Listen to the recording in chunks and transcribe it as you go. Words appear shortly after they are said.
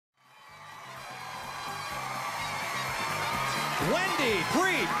Wendy,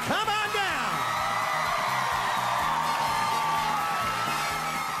 Preet, come on down.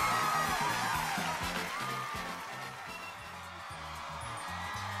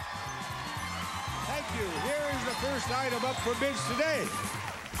 Thank you. Here is the first item up for bids today.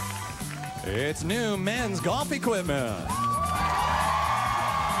 It's new men's golf equipment.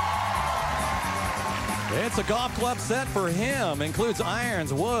 It's a golf club set for him. Includes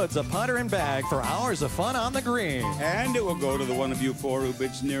irons, woods, a putter, and bag for hours of fun on the green. And it will go to the one of you four who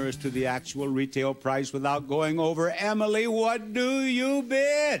bids nearest to the actual retail price without going over. Emily, what do you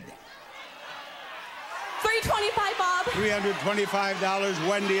bid? $325, Bob. $325.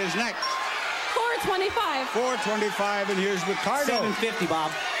 Wendy is next. $425. $425, and here's Ricardo. $750,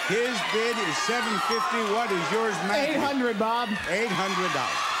 Bob. His bid is $750. What is yours, Matthew? $800, Bob.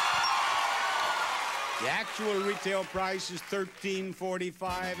 $800. The actual retail price is $1345, and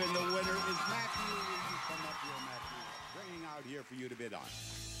the winner is Matthew. Will you come up here, Matthew? Bringing out here for you to bid on.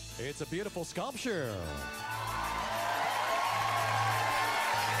 It's a beautiful sculpture.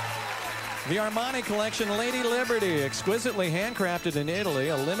 The Armani Collection Lady Liberty, exquisitely handcrafted in Italy,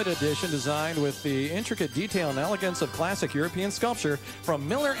 a limited edition designed with the intricate detail and elegance of classic European sculpture from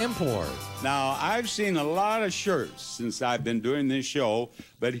Miller Import. Now, I've seen a lot of shirts since I've been doing this show,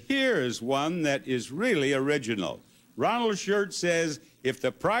 but here's one that is really original. Ronald's shirt says, "If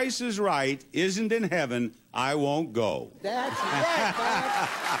the price is right, isn't in heaven, I won't go." That's right, Bob.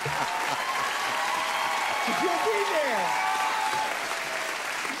 You'll be there.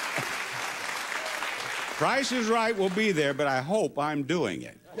 Price is right will be there, but I hope I'm doing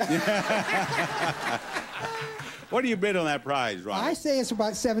it. What do you bid on that prize, Ronald? I say it's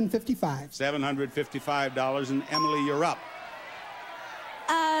about $755. $755, and Emily, you're up.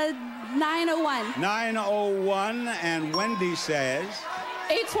 $901. $901, and Wendy says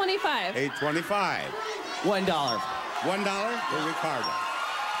 $825. $825. $1. $1 for Ricardo.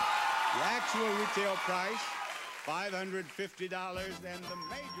 The actual retail price, $550, and the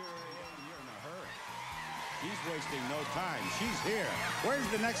major, you're in a hurry. She's wasting no time. She's here. Where's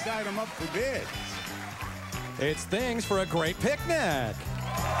the next item up for bids? It's things for a great picnic.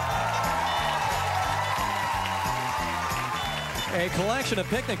 A collection of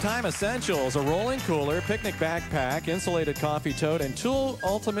picnic time essentials, a rolling cooler, picnic backpack, insulated coffee tote, and two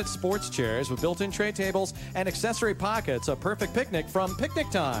ultimate sports chairs with built-in tray tables and accessory pockets. A perfect picnic from Picnic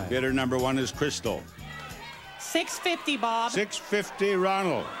Time. Bidder number one is Crystal. $650, Bob. $650,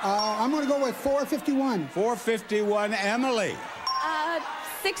 Ronald. I'm going to go with $451. $451, Emily.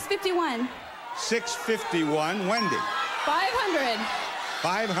 $651. $651, Wendy. $500.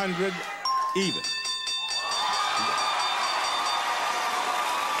 $500 even.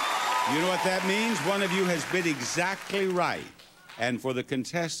 You know what that means? One of you has bid exactly right. And for the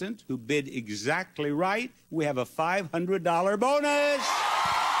contestant who bid exactly right, we have a $500 bonus.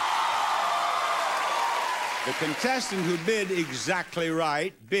 The contestant who bid exactly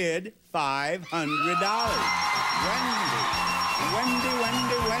right bid $500. Wendy.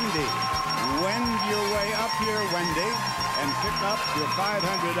 Wend your way up here, Wendy, and pick up your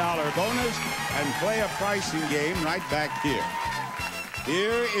 $500 bonus and play a pricing game right back here.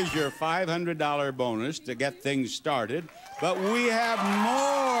 Here is your $500 bonus to get things started, but we have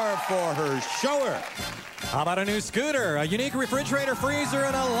more for her. Show her. How about a new scooter, a unique refrigerator, freezer,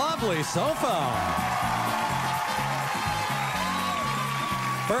 and a lovely sofa?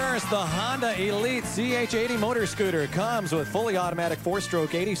 First, the Honda Elite CH80 motor scooter comes with fully automatic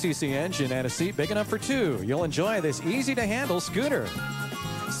 4-stroke 80cc engine and a seat big enough for two. You'll enjoy this easy-to-handle scooter.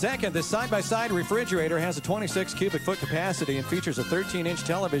 Second, this side-by-side refrigerator has a 26 cubic foot capacity and features a 13-inch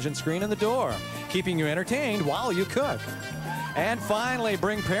television screen in the door, keeping you entertained while you cook. And finally,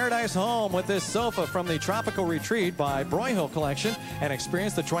 bring paradise home with this sofa from the Tropical Retreat by Broyhill Collection and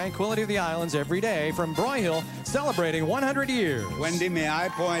experience the tranquility of the islands every day from Broyhill, celebrating 100 years. Wendy, may I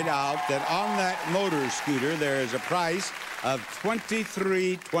point out that on that motor scooter there is a price of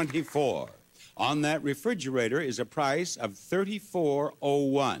 $23.24. On that refrigerator is a price of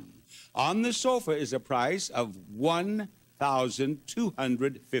 $34.01. On the sofa is a price of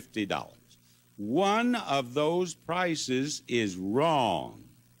 $1,250. One of those prices is wrong.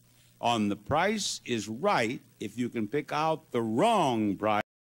 On the price is right if you can pick out the wrong price.